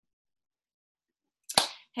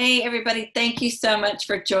Hey, everybody. Thank you so much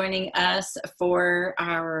for joining us for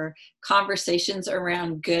our conversations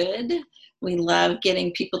around good. We love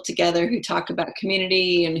getting people together who talk about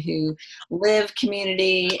community and who live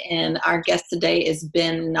community. And our guest today is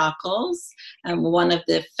Ben Nockels, one of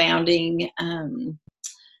the founding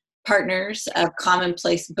partners of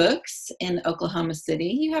Commonplace Books in Oklahoma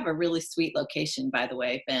City. You have a really sweet location, by the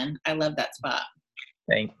way, Ben. I love that spot.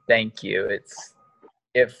 Thank you.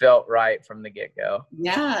 It felt right from the get-go.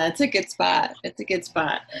 Yeah, it's a good spot. It's a good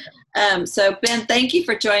spot. So Ben, thank you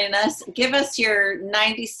for joining us. Give us your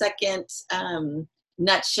 90-second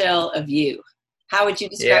nutshell of you. How would you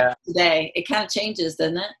describe it today? It kind of changes,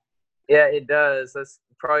 doesn't it? Yeah, it does. That's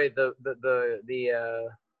probably the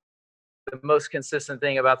most consistent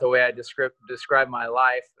thing about the way I describe my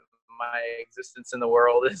life, my existence in the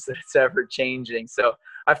world, is that it's ever changing. So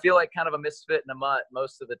I feel like kind of a misfit in a mutt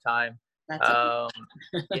most of the time. That's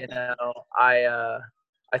you know, I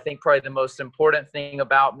think probably the most important thing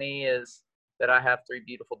about me is that I have three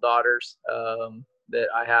beautiful daughters that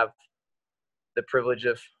I have the privilege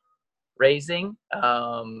of raising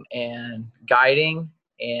and guiding.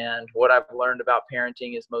 And what I've learned about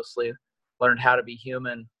parenting is mostly learned how to be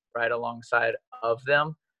human right alongside of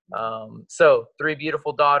them. So three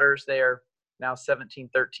beautiful daughters. They are now 17,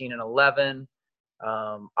 13, and 11.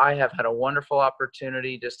 I have had a wonderful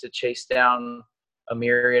opportunity just to chase down a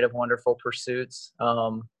myriad of wonderful pursuits.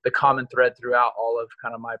 The common thread throughout all of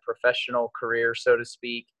kind of my professional career, so to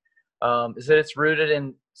speak, is that it's rooted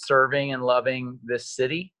in serving and loving this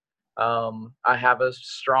city. I have a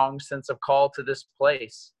strong sense of call to this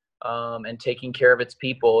place and taking care of its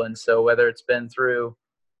people. And so whether it's been through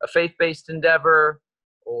a faith-based endeavor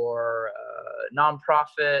or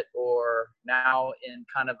nonprofit, or now in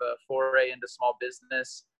kind of a foray into small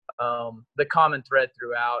business, the common thread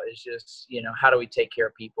throughout is just, how do we take care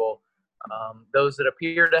of people? Those that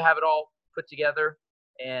appear to have it all put together,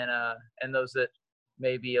 and those that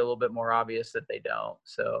may be a little bit more obvious that they don't.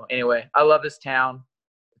 So anyway, I love this town.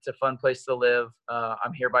 It's a fun place to live.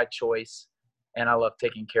 I'm here by choice, and I love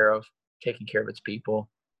taking care of its people.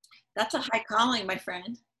 That's a high calling, my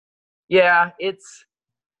friend. Yeah,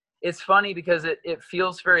 it's funny because it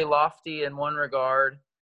feels very lofty in one regard.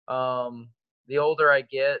 The older I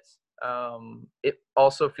get, it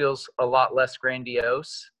also feels a lot less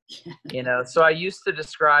grandiose. So I used to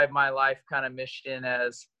describe my life kind of mission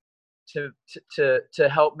as to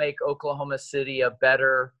help make Oklahoma City a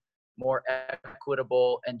better, more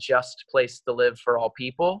equitable and just place to live for all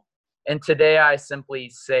people. And today I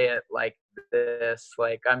simply say it like this: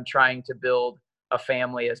 like, I'm trying to build a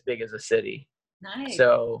family as big as a city. Nice.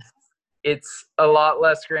 So it's a lot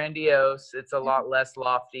less grandiose. It's a lot less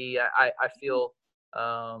lofty. I feel,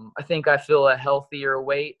 I think I feel a healthier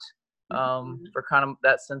weight for kind of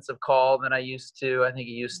that sense of call than I used to. I think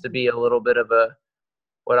it used to be a little bit of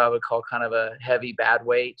what I would call kind of a heavy bad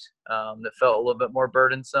weight that felt a little bit more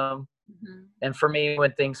burdensome. Mm-hmm. And for me,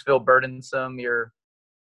 when things feel burdensome, you're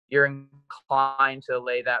inclined to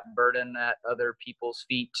lay that burden at other people's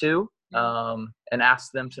feet too. And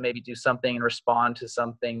ask them to maybe do something and respond to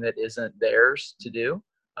something that isn't theirs to do.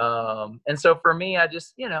 And so for me, I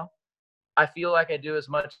just, I feel like I do as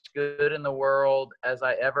much good in the world as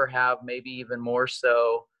I ever have, maybe even more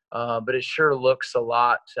so. But it sure looks a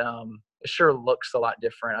lot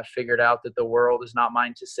different. I figured out that the world is not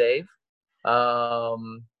mine to save.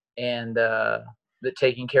 And that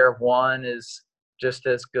taking care of one is just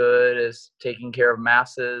as good as taking care of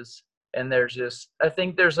masses. And I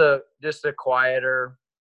think there's a quieter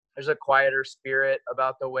spirit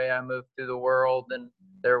about the way I move through the world than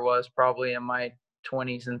there was probably in my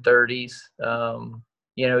 20s and 30s.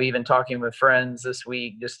 Even talking with friends this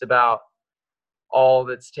week just about all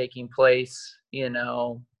that's taking place, in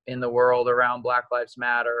the world around Black Lives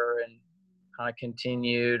Matter and kind of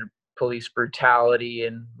continued police brutality.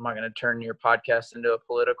 And I'm not going to turn your podcast into a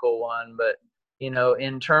political one, but,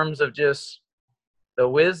 in terms of just the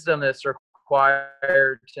wisdom that's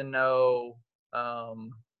required to know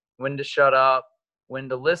when to shut up, when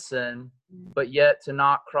to listen, but yet to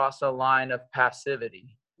not cross a line of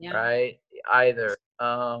passivity, right? Either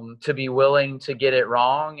to be willing to get it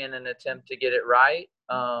wrong in an attempt to get it right.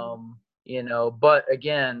 But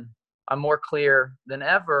again, I'm more clear than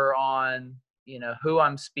ever on, who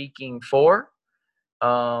I'm speaking for.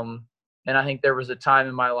 And I think there was a time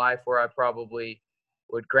in my life where I probably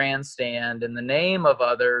would grandstand in the name of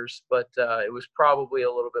others, but it was probably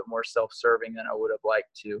a little bit more self-serving than I would have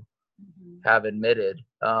liked to have admitted.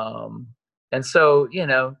 And so,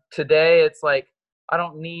 today it's like, I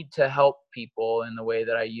don't need to help people in the way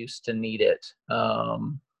that I used to need it.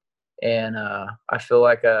 And I feel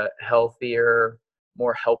like a healthier,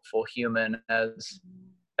 more helpful human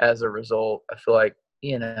as a result. I feel like,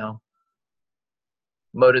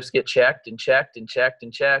 motives get checked and checked and checked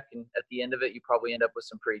and checked, and at the end of it, you probably end up with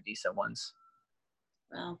some pretty decent ones.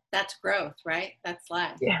 Well, that's growth, right? That's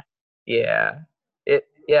life. Yeah.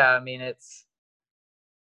 I mean,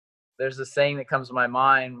 there's a saying that comes to my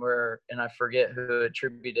mind and I forget I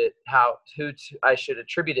should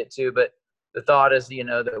attribute it to, but the thought is,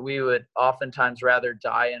 that we would oftentimes rather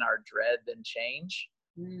die in our dread than change.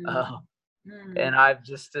 And I've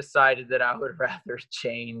just decided that I would rather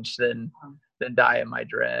change than die in my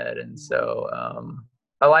dread. And so,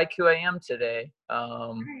 I like who I am today,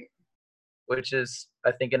 which is,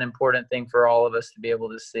 I think, an important thing for all of us to be able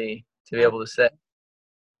to see, to be able to say.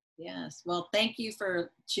 Yes. Well, thank you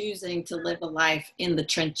for choosing to live a life in the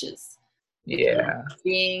trenches. Yeah.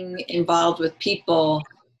 Being involved with people,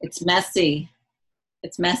 it's messy.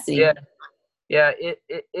 It's messy. Yeah, it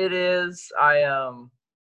is.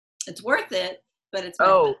 It's worth it, but it's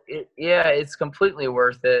messy. It's completely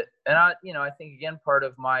worth it. And I think, again, part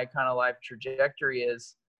of my kind of life trajectory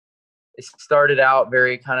is it started out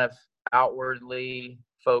very kind of outwardly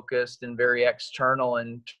focused and very external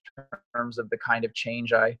in terms of the kind of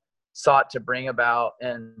change I sought to bring about.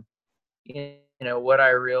 And, what I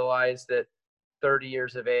realized at 30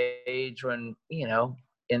 years of age, when,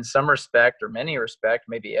 in some respect or many respect,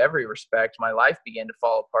 maybe every respect, my life began to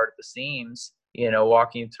fall apart at the seams,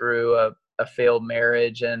 walking through a failed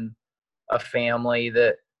marriage and a family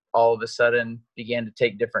that all of a sudden began to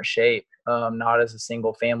take different shape, not as a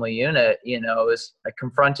single family unit. As I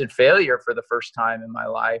confronted failure for the first time in my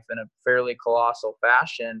life in a fairly colossal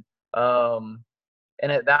fashion.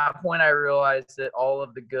 And at that point, I realized that all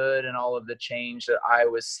of the good and all of the change that I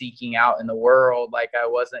was seeking out in the world, like, I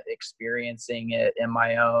wasn't experiencing it in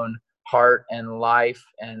my own heart and life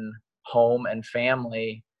and home and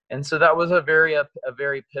family. And so that was a very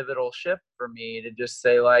pivotal shift for me to just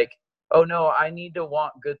say, like, oh no, I need to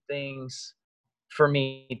want good things for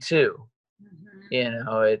me too.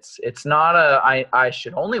 It's not I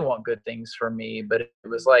should only want good things for me, but it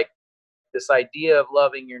was like this idea of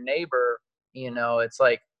loving your neighbor. It's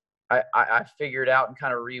like I figured out and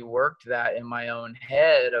kind of reworked that in my own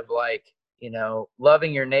head of, like,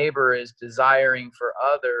 loving your neighbor is desiring for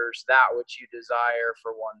others that which you desire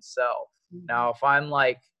for oneself. Now, if I'm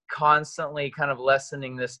like constantly kind of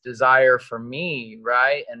lessening this desire for me,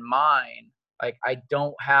 right, and mine, like, I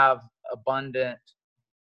don't have abundant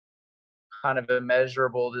kind of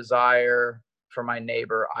immeasurable desire for my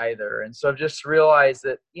neighbor either. And so I've just realized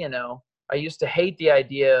that, I used to hate the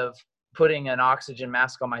idea of putting an oxygen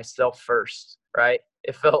mask on myself first, right?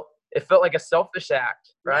 It felt like a selfish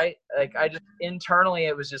act, right? Like, I just internally,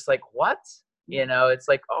 it was just like, what? It's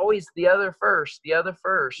like always the other first,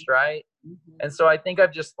 right? And so I think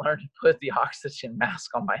I've just learned to put the oxygen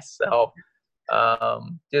mask on myself,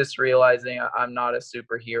 just realizing I'm not a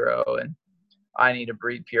superhero and I need to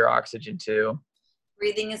breathe pure oxygen too.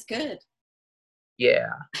 Breathing is good.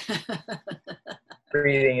 Yeah.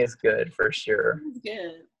 Breathing is good for sure. It's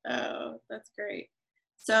good. Oh, that's great.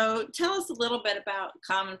 So tell us a little bit about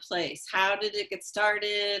Commonplace. How did it get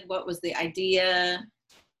started? What was the idea?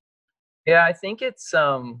 Yeah, I think it's,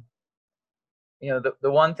 the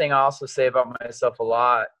one thing I also say about myself a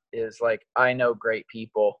lot is, like, I know great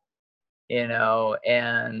people,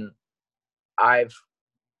 and I've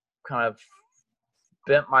kind of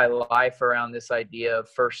bent my life around this idea of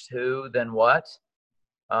first who, then what.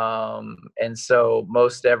 And so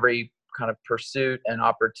most every kind of pursuit and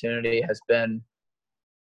opportunity has been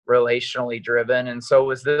relationally driven. And so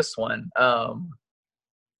was this one. I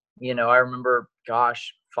remember,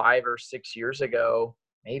 5 or 6 years ago,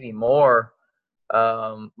 maybe more,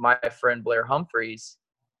 my friend Blair Humphreys,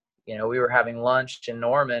 we were having lunch in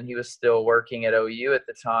Norman. He was still working at OU at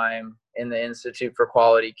the time in the Institute for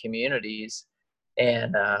Quality Communities.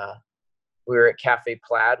 And we were at Cafe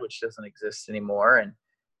Plaid, which doesn't exist anymore. And,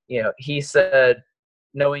 he said,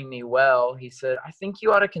 knowing me well, he said, I think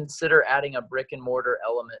you ought to consider adding a brick and mortar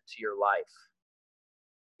element to your life.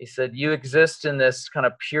 He said, you exist in this kind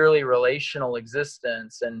of purely relational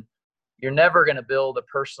existence, and you're never going to build a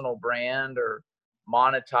personal brand or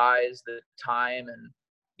monetize the time and,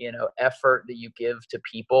 effort that you give to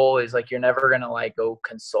people. Is like, you're never going to, like, go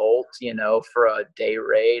consult, for a day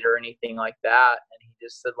rate or anything like that. And he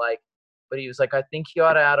just said, like, but he was like, I think you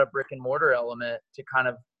ought to add a brick and mortar element to kind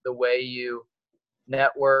of the way you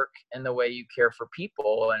network and the way you care for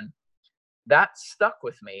people. And that stuck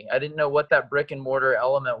with me. I didn't know what that brick and mortar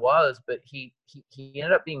element was, but he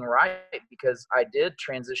ended up being right, because I did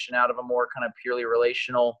transition out of a more kind of purely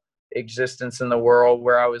relational existence in the world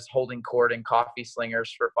where I was holding court in coffee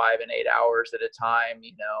slingers for 5 and 8 hours at a time,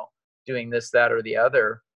 doing this, that, or the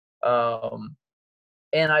other.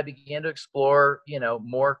 And I began to explore,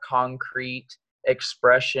 more concrete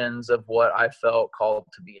expressions of what I felt called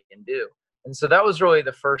to be and do. And so that was really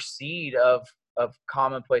the first seed of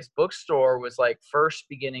Commonplace Bookstore, was like first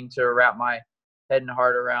beginning to wrap my head and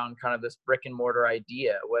heart around kind of this brick and mortar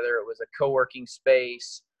idea, whether it was a co-working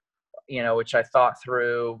space, which I thought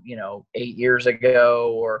through, 8 years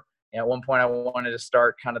ago, or at one point I wanted to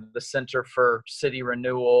start kind of the Center for City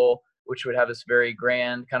Renewal, which would have this very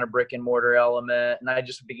grand kind of brick and mortar element. And I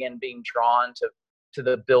just began being drawn to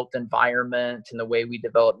the built environment and the way we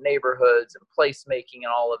develop neighborhoods and placemaking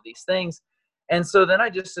and all of these things. And so then I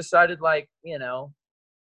just decided, like,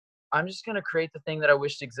 I'm just going to create the thing that I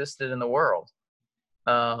wished existed in the world.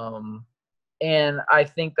 And I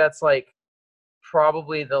think that's like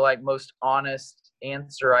probably the like most honest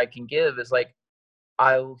answer I can give is like,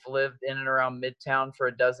 I've lived in and around Midtown for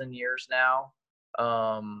 12 years now.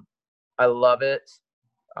 I love it.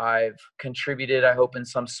 I've contributed, I hope, in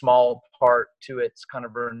some small part to its kind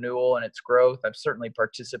of renewal and its growth. I've certainly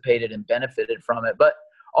participated and benefited from it. But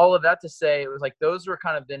all of that to say, it was like those were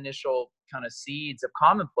kind of the initial kind of seeds of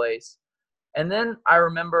Commonplace. And then I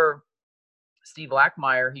remember Steve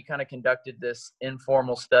Lackmeyer, he kind of conducted this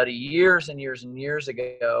informal study years and years and years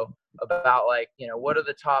ago about like, what are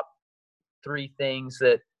the top 3 things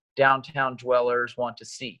that downtown dwellers want to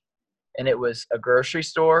see? And it was a grocery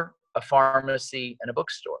store, a pharmacy, and a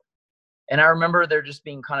bookstore. And I remember there just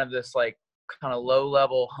being kind of this like kind of low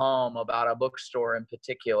level hum about a bookstore in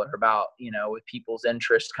particular, about, with people's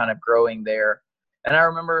interest kind of growing there. And I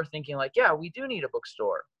remember thinking like, yeah, we do need a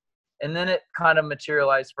bookstore. And then it kind of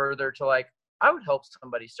materialized further to like, I would help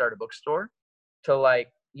somebody start a bookstore, to like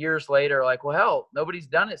years later, like, well, hell, nobody's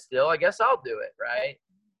done it still. I guess I'll do it. Right.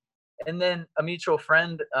 And then a mutual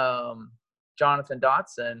friend, Jonathan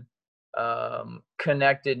Dotson,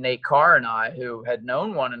 connected Nate Carr and I, who had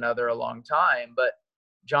known one another a long time, but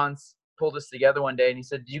John pulled us together one day and he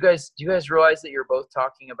said, do you guys realize that you're both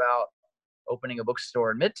talking about opening a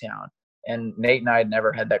bookstore in Midtown? And Nate and I had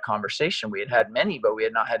never had that conversation. We had many, but we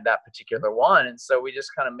had not had that particular one. And so we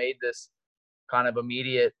just kind of made this kind of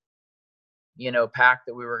immediate, pact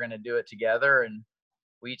that we were going to do it together. And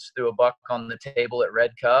we each threw $1 on the table at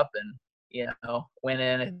Red Cup and, went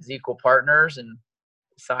in as equal partners and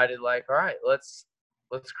decided like, all right, let's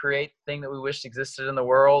create the thing that we wished existed in the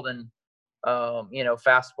world. And,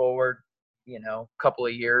 fast forward, a couple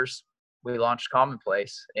of years, we launched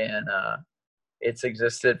Commonplace, and it's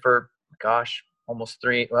existed for, almost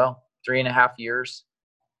 3.5 years,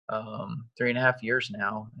 3.5 years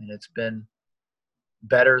now. And it's been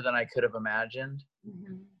better than I could have imagined.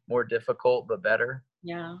 Mm-hmm. More difficult, but better.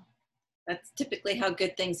 Yeah. That's typically how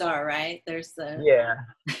good things are, right? There's the...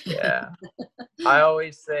 Yeah. I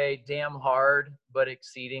always say damn hard, but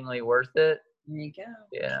exceedingly worth it. There you go.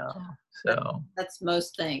 Yeah. So that's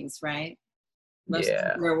most things, right? Most things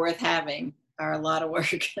that are worth having are a lot of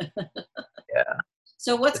work. Yeah.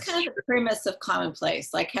 So what's kind of the premise of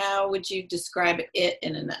Commonplace? Like, how would you describe it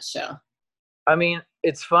in a nutshell? I mean,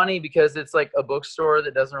 it's funny because it's like a bookstore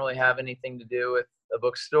that doesn't really have anything to do with a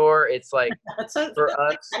bookstore. It's like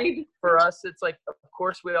for us, it's like, of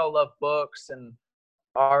course we all love books, and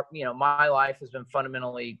our, my life has been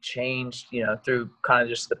fundamentally changed, through kind of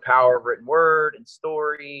just the power of written word and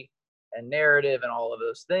story and narrative and all of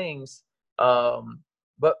those things.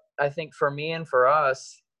 But I think for me and for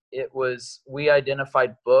us, we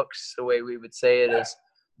identified books, the way we would say it, is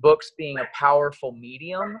books being a powerful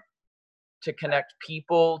medium to connect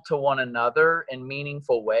people to one another in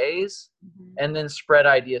meaningful ways, mm-hmm. and then spread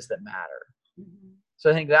ideas that matter. Mm-hmm. So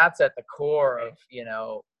I think that's at the core of,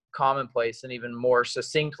 Commonplace, and even more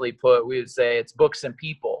succinctly put, we would say it's books and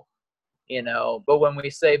people, but when we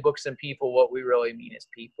say books and people, what we really mean is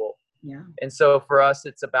people. Yeah. And so for us,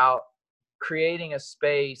 it's about creating a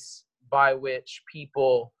space by which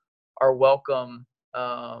people are welcome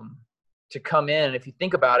to come in. If you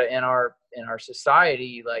think about it, in our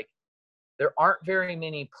society, like, there aren't very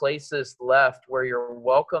many places left where you're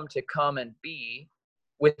welcome to come and be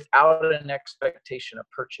without an expectation of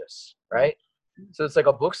purchase, right? So it's like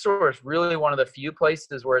a bookstore is really one of the few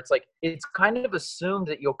places where it's like, it's kind of assumed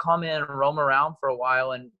that you'll come in and roam around for a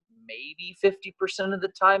while and maybe 50% of the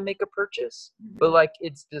time make a purchase. But like,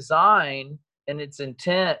 its design and its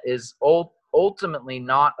intent is ultimately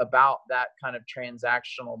not about that kind of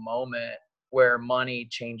transactional moment where money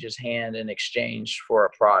changes hand in exchange for a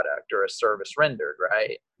product or a service rendered,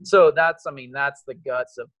 right? So that's the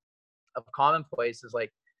guts of Commonplace, is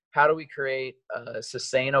like, how do we create a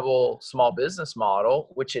sustainable small business model,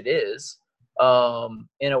 which it is,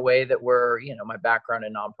 in a way that we're, my background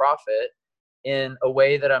in nonprofit, in a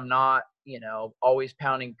way that I'm not, always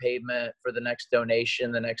pounding pavement for the next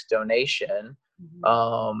donation,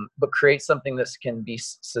 but create something that can be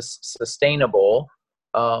sustainable,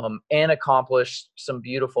 and accomplish some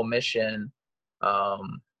beautiful mission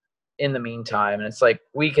in the meantime. And it's like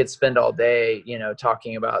we could spend all day,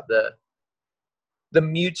 talking about the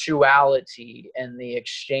mutuality and the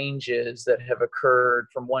exchanges that have occurred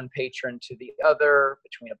from one patron to the other,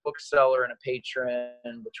 between a bookseller and a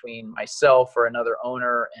patron, between myself or another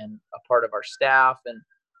owner and a part of our staff. And,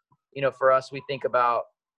 for us, we think about,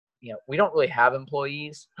 we don't really have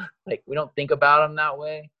employees. Like, we don't think about them that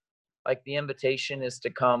way. Like, the invitation is to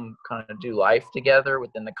come kind of do life together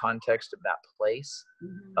within the context of that place.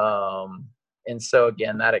 And so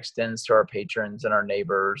again, that extends to our patrons and our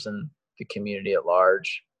neighbors and the community at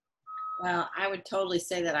large. Well, I would totally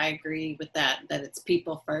say that I agree with that it's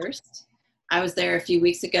people first. I was there a few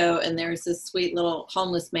weeks ago, and there was this sweet little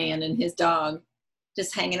homeless man and his dog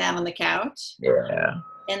just hanging out on the couch. Yeah.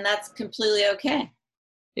 And that's completely okay.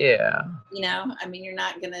 Yeah. I mean, you're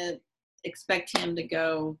not going to expect him to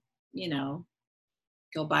go,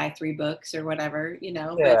 go buy 3 books or whatever,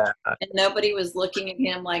 Yeah. But and nobody was looking at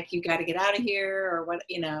him like, you got to get out of here or what,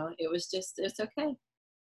 it was just, it's okay.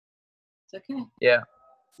 It's okay. Yeah.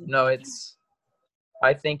 No,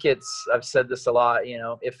 I think I've said this a lot,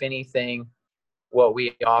 if anything, what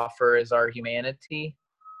we offer is our humanity.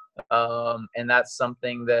 And that's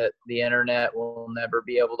something that the internet will never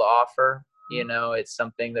be able to offer. It's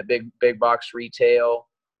something that big box retail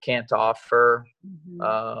can't offer.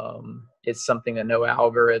 It's something that no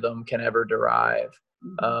algorithm can ever derive.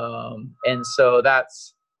 And so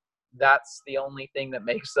that's the only thing that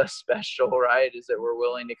makes us special, right? Is that we're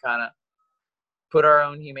willing to kind of put our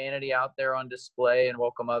own humanity out there on display and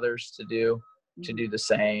welcome others to do the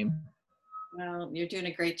same. Well, you're doing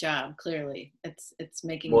a great job. Clearly, it's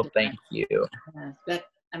making. Well, thank you. But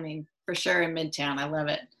I mean, for sure in Midtown, I love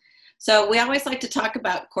it. So we always like to talk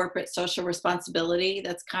about corporate social responsibility.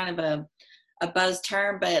 That's kind of a buzz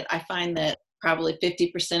term, but I find that probably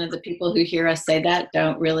 50% of the people who hear us say that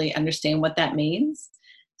don't really understand what that means.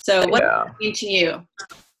 So what does it mean to you?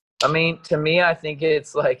 I mean, to me, I think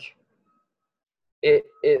it's like it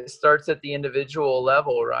starts at the individual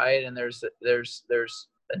level, right? And there's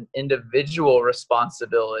an individual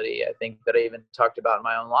responsibility, I think, that I even talked about in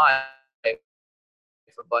my own life,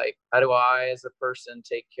 of like, how do I as a person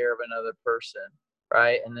take care of another person,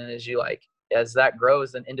 right? And then as that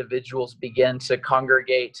grows, then individuals begin to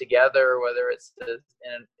congregate together, whether it's in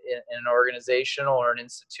an organizational or an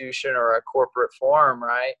institution or a corporate form,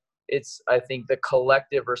 right? I think the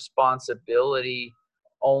collective responsibility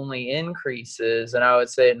only increases, and I would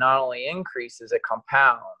say it not only increases, it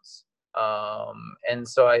compounds. And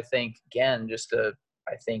so I think, again, just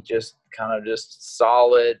kind of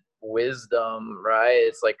solid wisdom, right?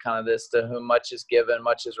 It's like kind of this, to whom much is given,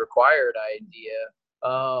 much is required idea.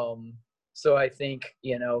 So I think,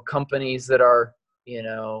 companies that are,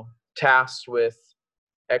 tasked with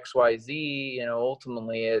XYZ,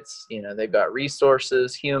 ultimately it's, they've got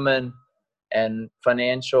resources, human and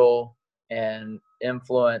financial and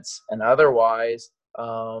influence and otherwise.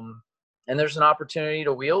 And there's an opportunity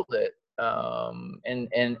to wield it,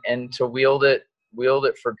 and to wield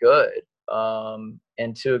it for good,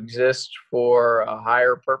 and to exist for a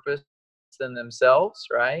higher purpose than themselves,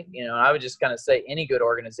 right? And I would just kind of say any good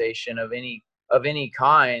organization of any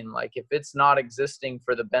kind, like if it's not existing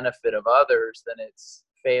for the benefit of others, then it's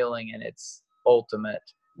failing in its ultimate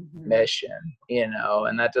mission, and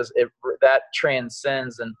that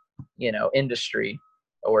transcends an industry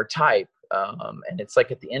or type. And it's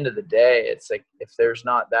like, at the end of the day, it's like, if there's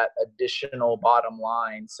not that additional bottom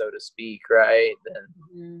line, so to speak, right,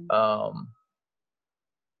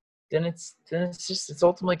 then it's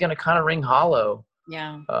ultimately going to kind of ring hollow.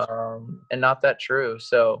 Yeah. And not that true.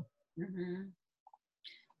 So.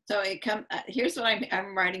 So here's what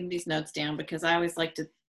I'm writing these notes down, because I always like to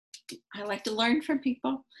learn from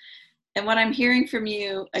people. And what I'm hearing from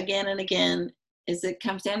you again and again is it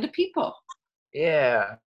comes down to people.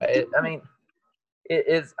 Yeah. I mean, it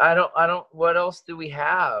is, I don't, what else do we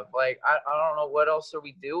have? Like, I don't know, what else are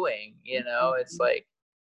we doing? It's like,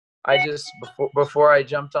 I just, before I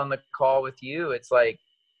jumped on the call with you, it's like,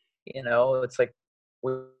 it's like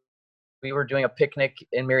we were doing a picnic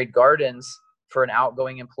in Myriad Gardens for an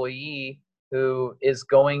outgoing employee who is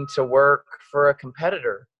going to work for a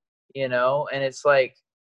competitor, and it's like,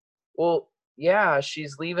 well, yeah,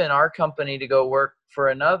 she's leaving our company to go work for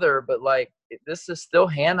another, but like, this is still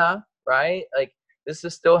Hannah, right? Like, this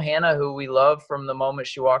is still Hannah, who we love from the moment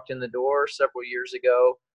she walked in the door several years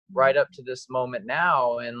ago, right up to this moment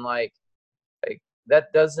now. And like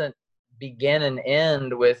that doesn't begin and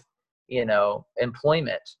end with,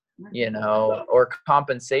 employment, or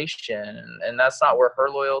compensation. And that's not where her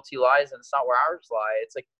loyalty lies. And it's not where ours lie.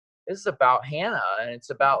 It's like, this is about Hannah. And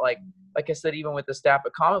it's about like I said, even with the staff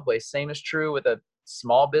at Commonplace, same is true with a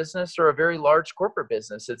small business or a very large corporate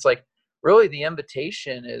business. It's like, really the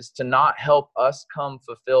invitation is to not help us come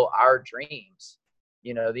fulfill our dreams.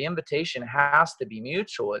 The invitation has to be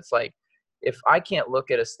mutual. It's like, if I can't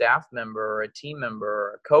look at a staff member or a team member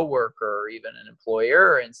or a coworker or even an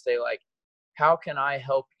employer and say like, how can I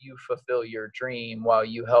help you fulfill your dream while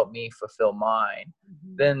you help me fulfill mine?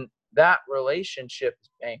 Then that relationship is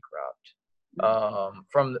bankrupt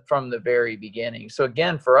from the very beginning. So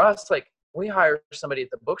again, for us, like, we hire somebody at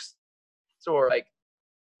the bookstore, like,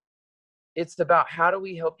 it's about, how do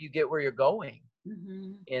we help you get where you're going?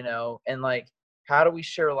 And like, how do we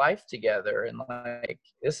share life together? And like,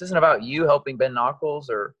 this isn't about you helping Ben Knuckles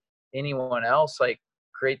or anyone else like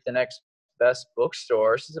create the next best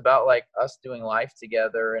bookstore. This is about like us doing life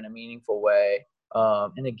together in a meaningful way.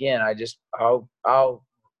 And again, I'll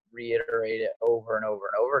reiterate it over and over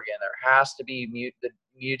and over again. There has to be the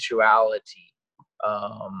mutuality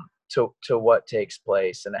to what takes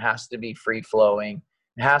place, and it has to be free flowing.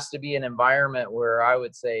 It has to be an environment where I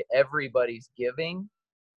would say everybody's giving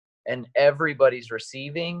and everybody's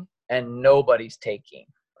receiving and nobody's taking,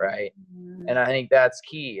 right? And I think that's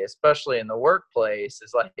key, especially in the workplace,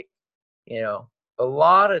 is like, a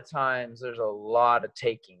lot of times there's a lot of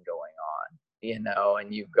taking going on,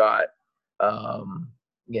 and you've got,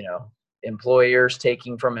 employers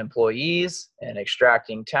taking from employees and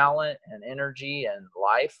extracting talent and energy and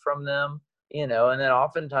life from them, and then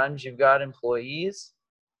oftentimes you've got employees,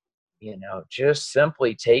 just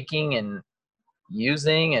simply taking and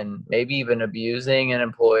using and maybe even abusing an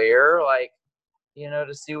employer, like,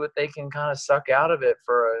 to see what they can kind of suck out of it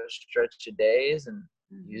for a stretch of days and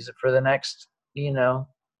use it for the next, kind of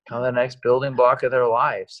the next building block of their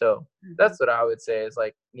life. So that's what I would say is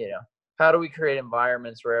like, how do we create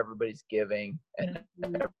environments where everybody's giving and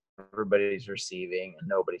everybody's receiving and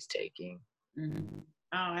nobody's taking? Oh,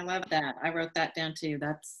 I love that. I wrote that down too.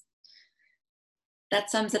 That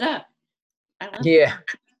sums it up. I love that.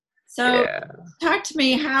 So talk to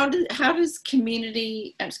me, how does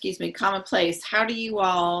Commonplace, how do you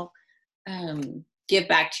all give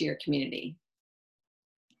back to your community?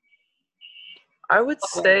 I would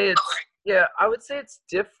say it's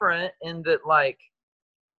different in that, like,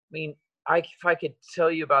 I mean, if I could tell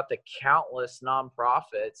you about the countless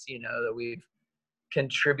nonprofits, that we've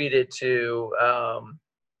contributed to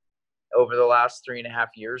over the last 3.5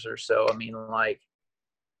 years or so. I mean, like,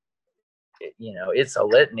 it's a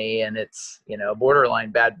litany, and it's,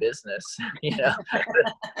 borderline bad business.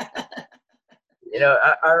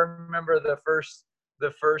 I remember the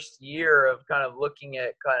first year of kind of looking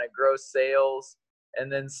at kind of gross sales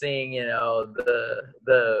and then seeing,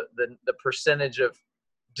 the percentage of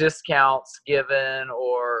discounts given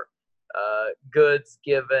or goods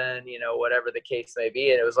given, whatever the case may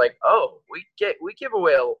be. And it was like, oh, we give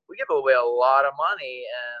away a lot of money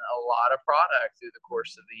and a lot of product through the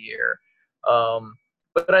course of the year.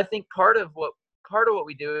 But I think part of what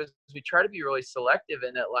we do is we try to be really selective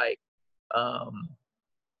in it. Like,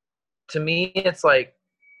 to me, it's like,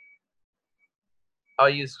 I'll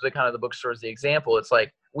use the kind of the bookstore as the example. It's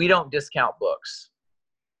like, we don't discount books,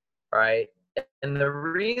 right? And the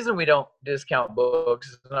reason we don't discount books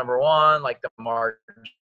is, number one, like, the margins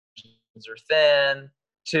are thin.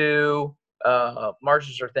 Two,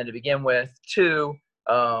 margins are thin to begin with. Two,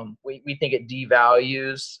 we think it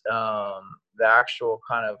devalues the actual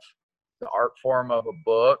kind of the art form of a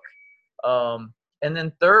book. And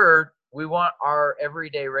then third, we want our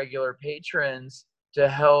everyday regular patrons to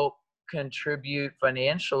help contribute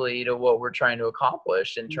financially to what we're trying to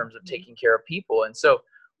accomplish in terms of taking care of people. And so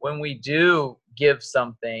when we do give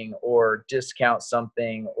something or discount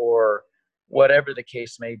something or whatever the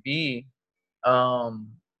case may be,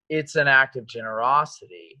 it's an act of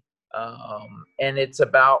generosity. And it's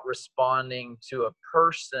about responding to a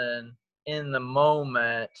person in the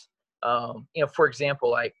moment. For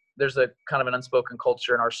example, like, there's a kind of an unspoken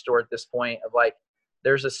culture in our store at this point of like,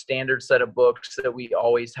 there's a standard set of books that we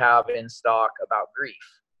always have in stock about grief,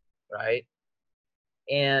 right?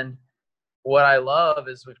 And what I love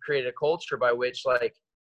is we've created a culture by which, like,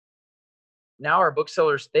 now our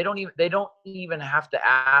booksellers, they don't even have to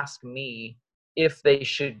ask me if they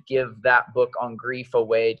should give that book on grief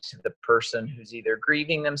away to the person who's either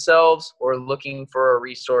grieving themselves or looking for a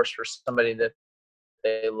resource for somebody that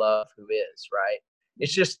they love who is, right?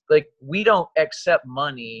 It's just like, we don't accept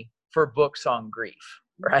money for books on grief,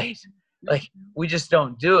 right? Like, we just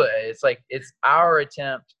don't do it. It's like, it's our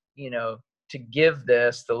attempt, to give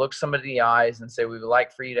this, to look somebody in the eyes and say, we would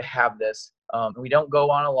like for you to have this. We don't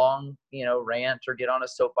go on a long, rant or get on a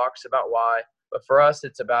soapbox about why, but for us,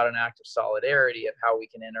 it's about an act of solidarity of how we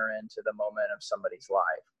can enter into the moment of somebody's life.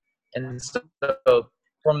 And so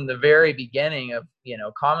from the very beginning of,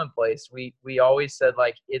 Commonplace, we always said,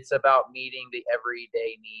 like, it's about meeting the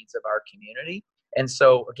everyday needs of our community. And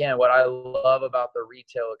so, again, what I love about the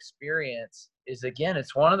retail experience is, again,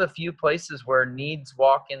 it's one of the few places where needs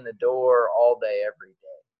walk in the door all day, every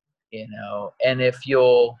day, and if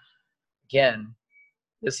you'll, again,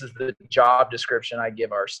 this is the job description I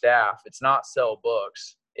give our staff. It's not sell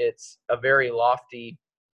books. It's a very lofty,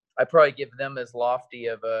 I probably give them as lofty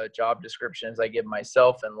of a job description as I give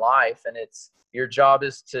myself in life. And it's, your job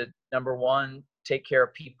is to, number one, take care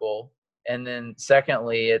of people. And then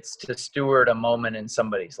secondly, it's to steward a moment in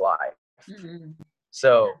somebody's life. Mm-hmm.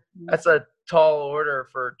 So that's a tall order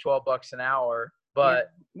for $12 an hour,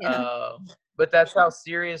 but, but that's how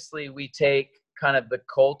seriously we take kind of the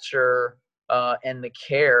culture and the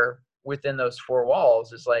care within those four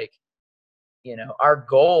walls. Is like, our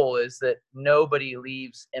goal is that nobody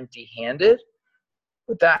leaves empty-handed,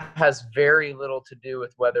 but that has very little to do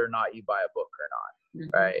with whether or not you buy a book or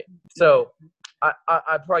not, right? So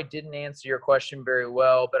I probably didn't answer your question very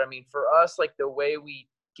well, but I mean, for us, like, the way we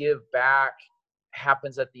give back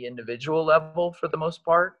happens at the individual level for the most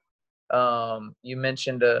part. You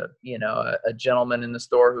mentioned a gentleman in the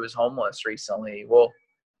store who was homeless recently. Well,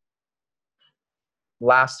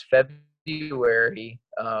 last February,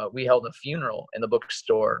 we held a funeral in the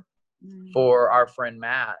bookstore for our friend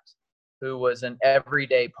Matt, who was an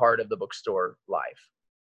everyday part of the bookstore life.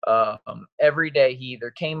 Every day he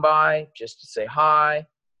either came by just to say hi,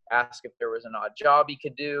 ask if there was an odd job he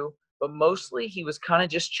could do, but mostly he was kind of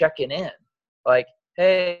just checking in. Like,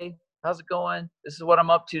 hey, how's it going? This is what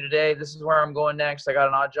I'm up to today. This is where I'm going next. I got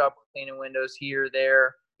an odd job cleaning windows here,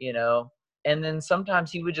 there, And then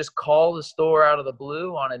sometimes he would just call the store out of the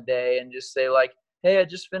blue on a day and just say, like, hey, I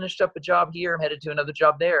just finished up a job here. I'm headed to another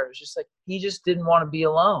job there. It was just like, he just didn't want to be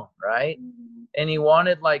alone, right? And he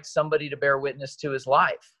wanted, like, somebody to bear witness to his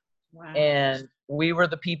life. Wow. And we were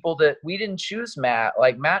the people that, we didn't choose Matt.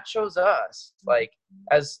 Like, Matt chose us, like,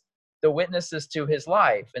 as the witnesses to his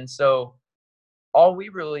life. And so all we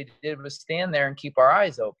really did was stand there and keep our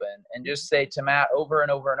eyes open and just say to Matt over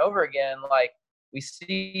and over and over again, like, we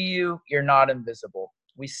see you, you're not invisible.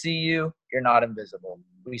 We see you, you're not invisible.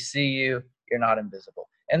 We see you, you're not invisible.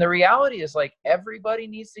 And the reality is, like, everybody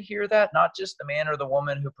needs to hear that, not just the man or the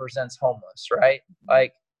woman who presents homeless, right?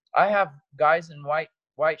 Like, I have guys in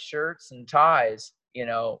white shirts and ties,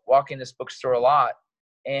 walk in this bookstore a lot.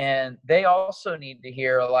 And they also need to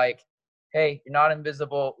hear, like, hey, you're not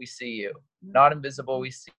invisible. We see you. Not invisible.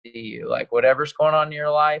 We see you. Like, whatever's going on in your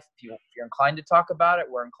life, if you're inclined to talk about it,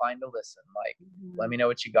 we're inclined to listen. Like, let me know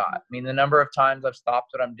what you got. I mean, the number of times I've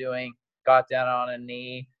stopped what I'm doing, got down on a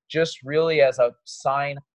knee, just really as a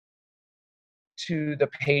sign to the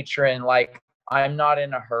patron, like, I'm not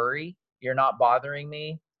in a hurry. You're not bothering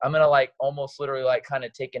me. I'm going to, like, almost literally, like, kind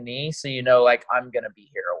of take a knee. So, like, I'm going to be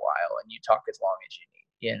here a while and you talk as long as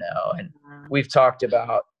you need, and we've talked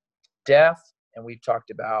about death, and we've talked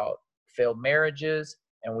about failed marriages,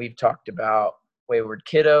 and we've talked about wayward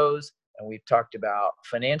kiddos, and we've talked about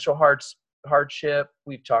financial hardship.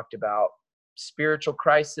 We've talked about spiritual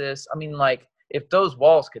crisis. I mean, like, if those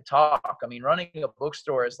walls could talk, I mean, running a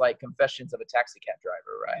bookstore is like Confessions of a Taxi Cab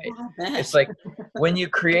Driver, right? It's like when you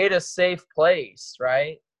create a safe place,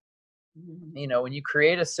 right? When you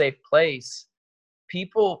create a safe place,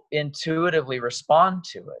 people intuitively respond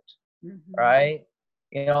to it, right?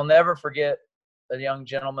 I'll never forget a young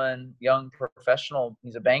gentleman, young professional,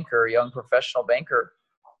 he's a banker, a young professional banker,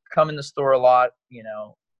 come in the store a lot,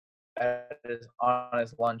 on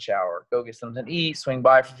his lunch hour, go get something to eat, swing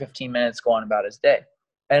by for 15 minutes, go on about his day.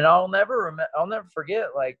 And I'll never forget,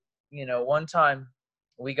 like, one time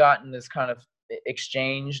we got in this kind of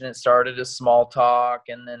exchange, and it started as small talk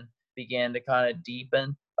and then began to kind of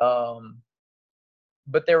deepen.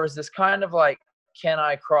 But there was this kind of like, can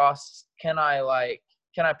I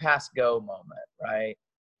pass go moment, right?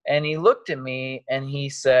 And he looked at me and he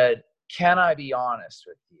said, can I be honest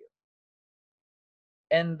with you?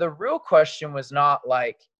 And the real question was not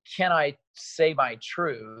like, can I say my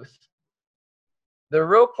truth? The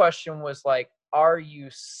real question was like, are you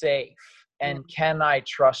safe? And can I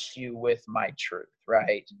trust you with my truth,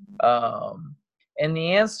 right? And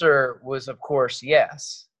the answer was, of course,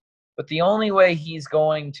 yes. But the only way he's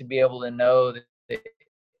going to be able to know that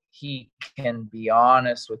he can be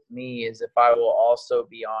honest with me is if I will also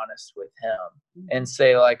be honest with him and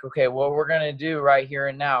say like, okay, what we're going to do right here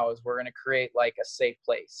and now is we're going to create like a safe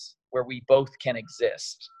place where we both can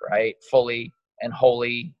exist, right? Fully and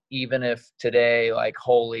wholly, even if today like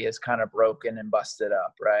wholly is kind of broken and busted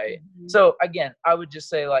up, right? So again, I would just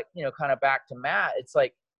say like, you know, kind of back to Matt, it's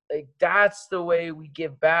like that's the way we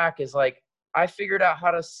give back is like, I figured out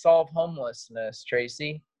how to solve homelessness,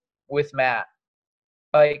 Tracy, with Matt.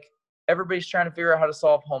 Like everybody's trying to figure out how to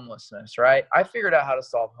solve homelessness, right? I figured out how to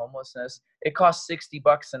solve homelessness. It costs $60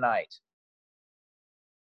 a night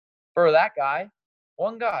for that guy,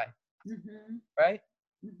 one guy, right?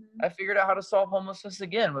 I figured out how to solve homelessness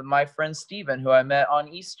again with my friend Steven, who I met on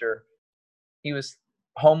Easter. He was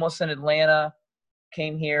homeless in Atlanta,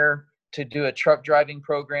 came here to do a truck driving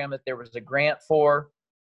program that there was a grant for,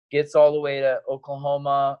 gets all the way to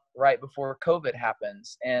Oklahoma right before COVID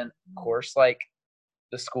happens. And of course, like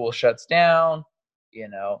the school shuts down, you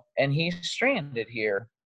know, and he's stranded here,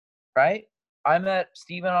 right? I met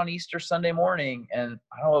Steven on Easter Sunday morning, and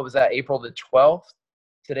I don't know, what was that, April the 12th?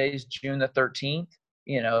 Today's June the 13th,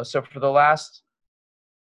 you know, so for the last,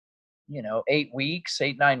 you know, 9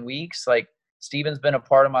 weeks, like Steven's been a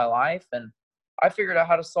part of my life, and I figured out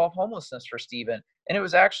how to solve homelessness for Steven. And it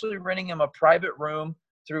was actually renting him a private room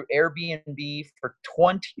through Airbnb for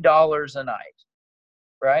 $20 a night,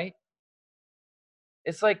 right?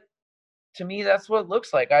 It's like, to me, that's what it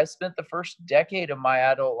looks like. I spent the first decade of my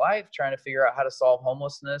adult life trying to figure out how to solve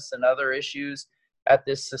homelessness and other issues at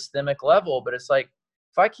this systemic level. But it's like,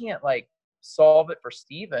 if I can't like solve it for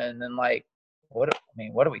Steven, then like, what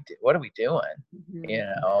are we doing? You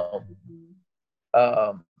know?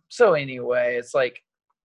 So anyway, it's like,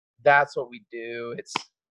 that's what we do. It's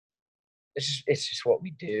just what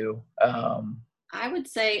we do. I would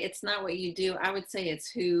say it's not what you do. I would say it's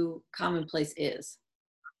who Commonplace is.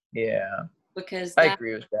 Yeah. Because I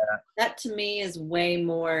agree with that. That to me is way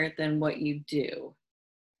more than what you do.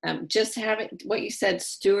 Just having what you said,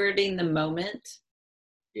 stewarding the moment.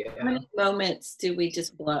 Yeah. How many moments do we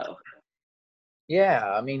just blow? Yeah.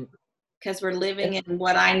 I mean, because we're living in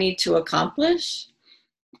what I need to accomplish,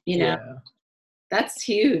 you know, that's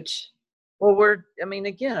huge. Well,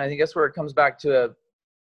 again, I think that's where it comes back to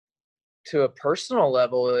a personal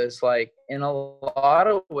level is like, in a lot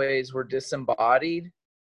of ways, we're disembodied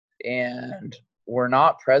and we're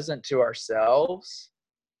not present to ourselves,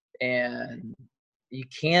 and you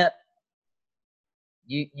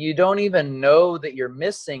don't even know that you're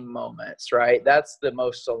missing moments, right? That's the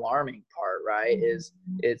most alarming part, right? Is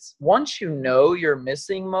it's once you know you're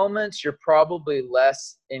missing moments, you're probably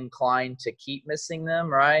less inclined to keep missing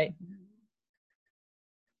them, right?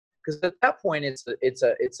 Because at that point,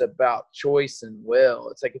 it's about choice and will.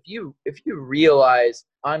 It's like if you realize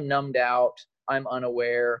I'm numbed out, I'm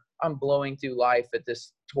unaware, I'm blowing through life at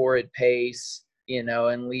this torrid pace, you know,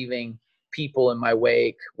 and leaving people in my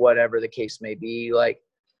wake, whatever the case may be. Like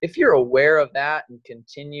if you're aware of that and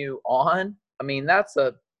continue on, I mean,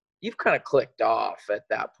 you've kind of clicked off at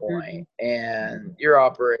that point, and you're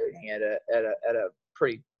operating at a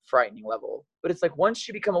pretty frightening level. But it's like once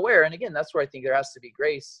you become aware, and again, that's where I think there has to be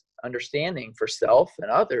grace, understanding for self and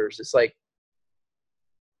others. It's like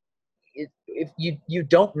if you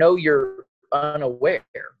don't know you're unaware,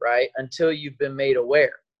 right, until you've been made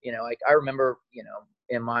aware. You know, like I remember, you know,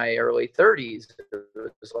 in my early 30s,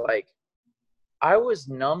 it was like I was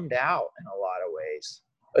numbed out in a lot of ways,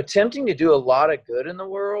 attempting to do a lot of good in the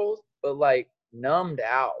world, but like numbed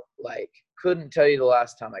out, like couldn't tell you the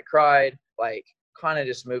last time I cried, like kind of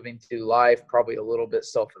just moving through life, probably a little bit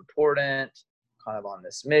self-important, kind of on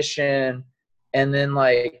this mission. And then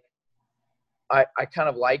like I kind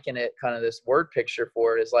of liken it, kind of this word picture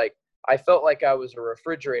for it is like I felt like I was a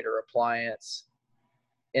refrigerator appliance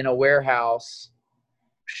in a warehouse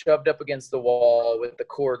shoved up against the wall with the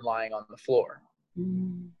cord lying on the floor.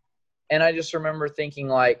 And I just remember thinking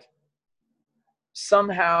like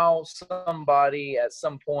somehow somebody at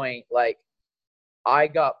some point, like I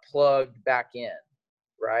got plugged back in,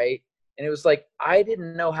 right? And it was like I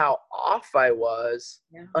didn't know how off I was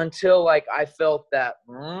until like I felt that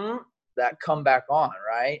come back on,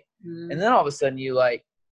 right? And then all of a sudden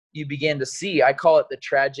you begin to see, I call it the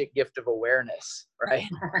tragic gift of awareness, right?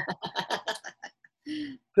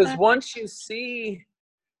 Because once you see,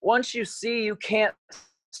 you can't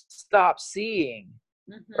stop seeing,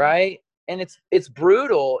 right? And it's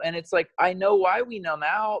brutal, and it's like I know why we numb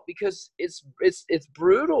out, because it's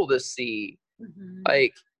brutal to see.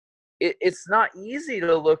 Like it's not easy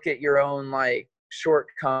to look at your own like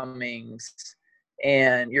shortcomings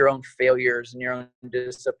and your own failures and your own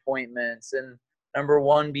disappointments, and number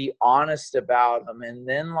one, be honest about them, and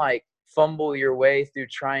then like fumble your way through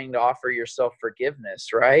trying to offer yourself forgiveness,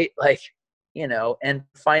 right? Like, you know, and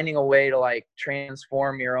finding a way to like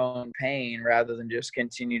transform your own pain rather than just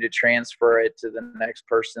continue to transfer it to the next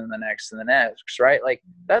person, the next and the next, right? Like,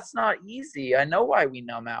 that's not easy. I know why we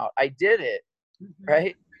numb out. I did it,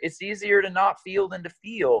 right? It's easier to not feel than to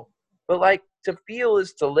feel, but like to feel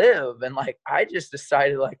is to live. And like, I just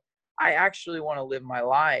decided like, I actually want to live my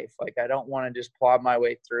life. Like, I don't want to just plod my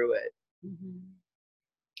way through it.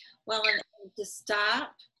 Well, and to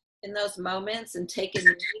stop in those moments and take a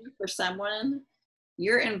knee for someone,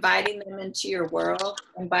 you're inviting them into your world.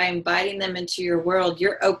 And by inviting them into your world,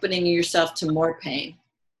 you're opening yourself to more pain.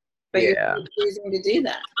 But you're choosing to do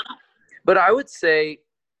that. But I would say,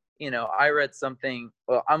 you know, I read something,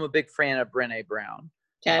 well, I'm a big fan of Brené Brown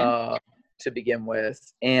to begin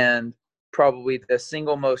with. And probably the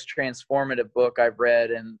single most transformative book I've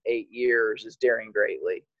read in 8 years is Daring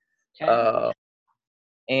Greatly.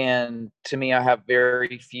 And to me, I have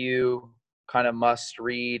very few kind of must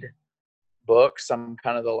read books. I'm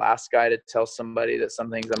kind of the last guy to tell somebody that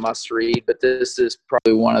something's a must read, but this is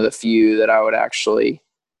probably one of the few that I would actually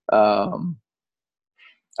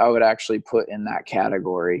put in that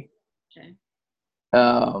category.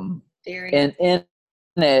 And in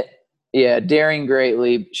it, Daring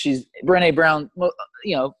Greatly, she's Brené Brown. Well,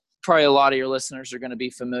 you know, probably a lot of your listeners are going to be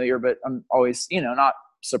familiar, but I'm always, you know, not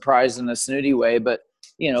surprised in a snooty way, but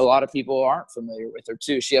you know, a lot of people aren't familiar with her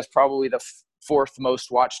too. She has probably the fourth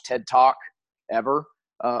most watched TED Talk ever.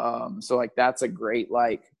 So like, that's a great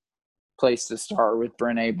like place to start with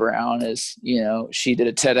Brené Brown. Is, you know, she did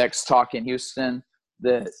a TEDx talk in Houston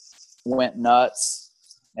that went nuts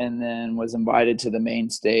and then was invited to the main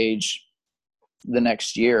stage the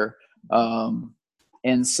next year.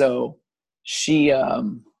 And so she,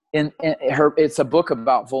 it's a book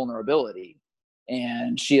about vulnerability.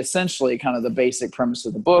 And she essentially, kind of the basic premise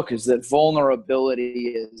of the book is that vulnerability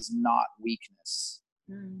is not weakness.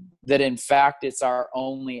 That in fact, it's our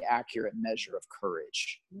only accurate measure of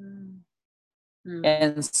courage.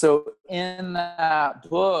 And so in that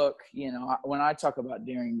book, you know, when I talk about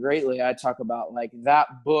Daring Greatly, I talk about like that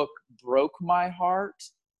book broke my heart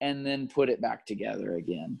and then put it back together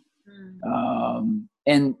again.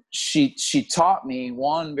 And she taught me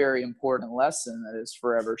one very important lesson that has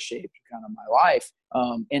forever shaped kind of my life.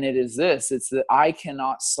 And it is this, it's that I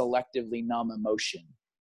cannot selectively numb emotion,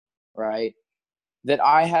 right? That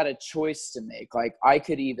I had a choice to make. Like, I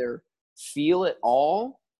could either feel it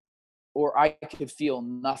all or I could feel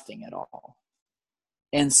nothing at all.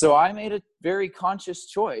 And so I made a very conscious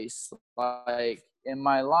choice, like in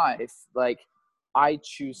my life, like I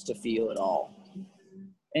choose to feel it all.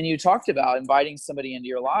 And you talked about inviting somebody into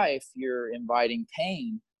your life, you're inviting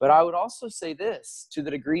pain. But I would also say this, to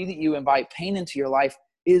the degree that you invite pain into your life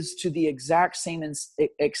is to the exact same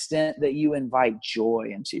extent that you invite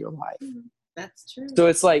joy into your life. That's true. So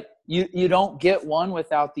it's like you don't get one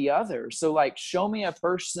without the other. So like, show me a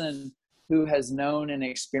person who has known and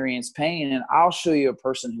experienced pain, and I'll show you a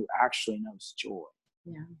person who actually knows joy.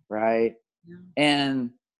 Right?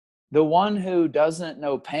 And the one who doesn't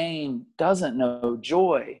know pain doesn't know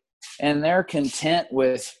joy, and they're content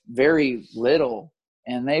with very little.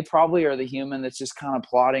 And they probably are the human that's just kind of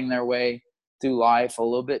plodding their way through life, a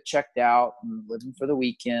little bit checked out and living for the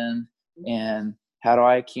weekend. And how do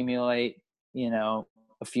I accumulate, you know,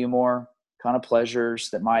 a few more kind of pleasures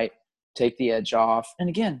that might take the edge off? And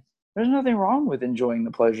again, there's nothing wrong with enjoying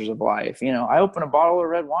the pleasures of life. You know, I open a bottle of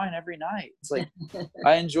red wine every night. It's like,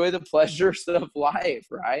 I enjoy the pleasures of life,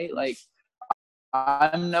 right? Like,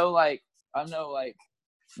 I'm no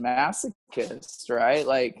masochist, right?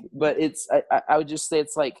 Like, but I would just say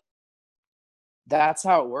it's like, that's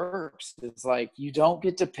how it works. It's like, you don't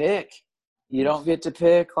get to pick. You don't get to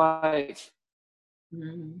pick like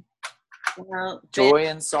well, joy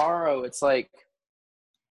and sorrow. It's like,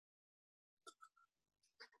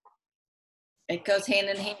 it goes hand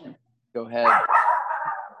in hand. Go ahead.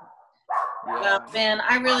 Well, Ben,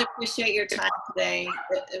 I really appreciate your time today.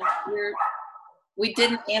 We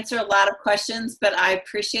didn't answer a lot of questions, but I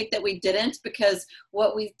appreciate that we didn't, because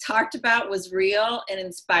what we talked about was real and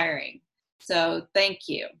inspiring. So thank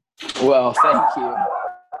you. Well, thank you.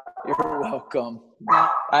 You're welcome.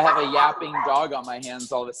 I have a yapping dog on my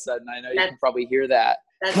hands all of a sudden. I know you can probably hear that.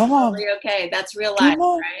 That's totally okay. That's real life,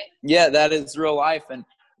 right? Yeah, that is real life. And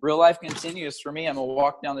real life continues for me. I'm going to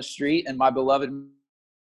walk down the street and my beloved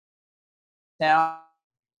town.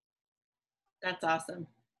 That's awesome.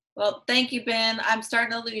 Well, thank you, Ben. I'm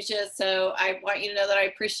starting to lose you, so I want you to know that I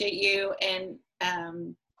appreciate you, and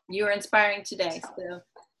you are inspiring today. So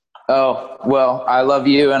Oh, well, I love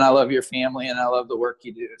you and I love your family and I love the work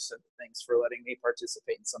you do. So thanks for letting me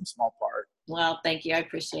participate in some small part. Well, thank you. I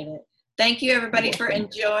appreciate it. Thank you, everybody, for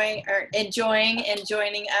enjoying and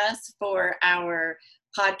joining us for our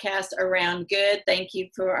podcast Around Good. Thank you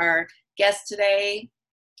for our guest today,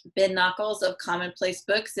 Ben Knuckles of Commonplace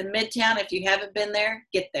Books in Midtown. If you haven't been there,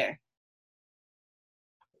 get there.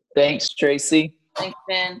 Thanks, Tracy. Thanks,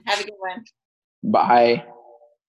 Ben. Have a good one. Bye.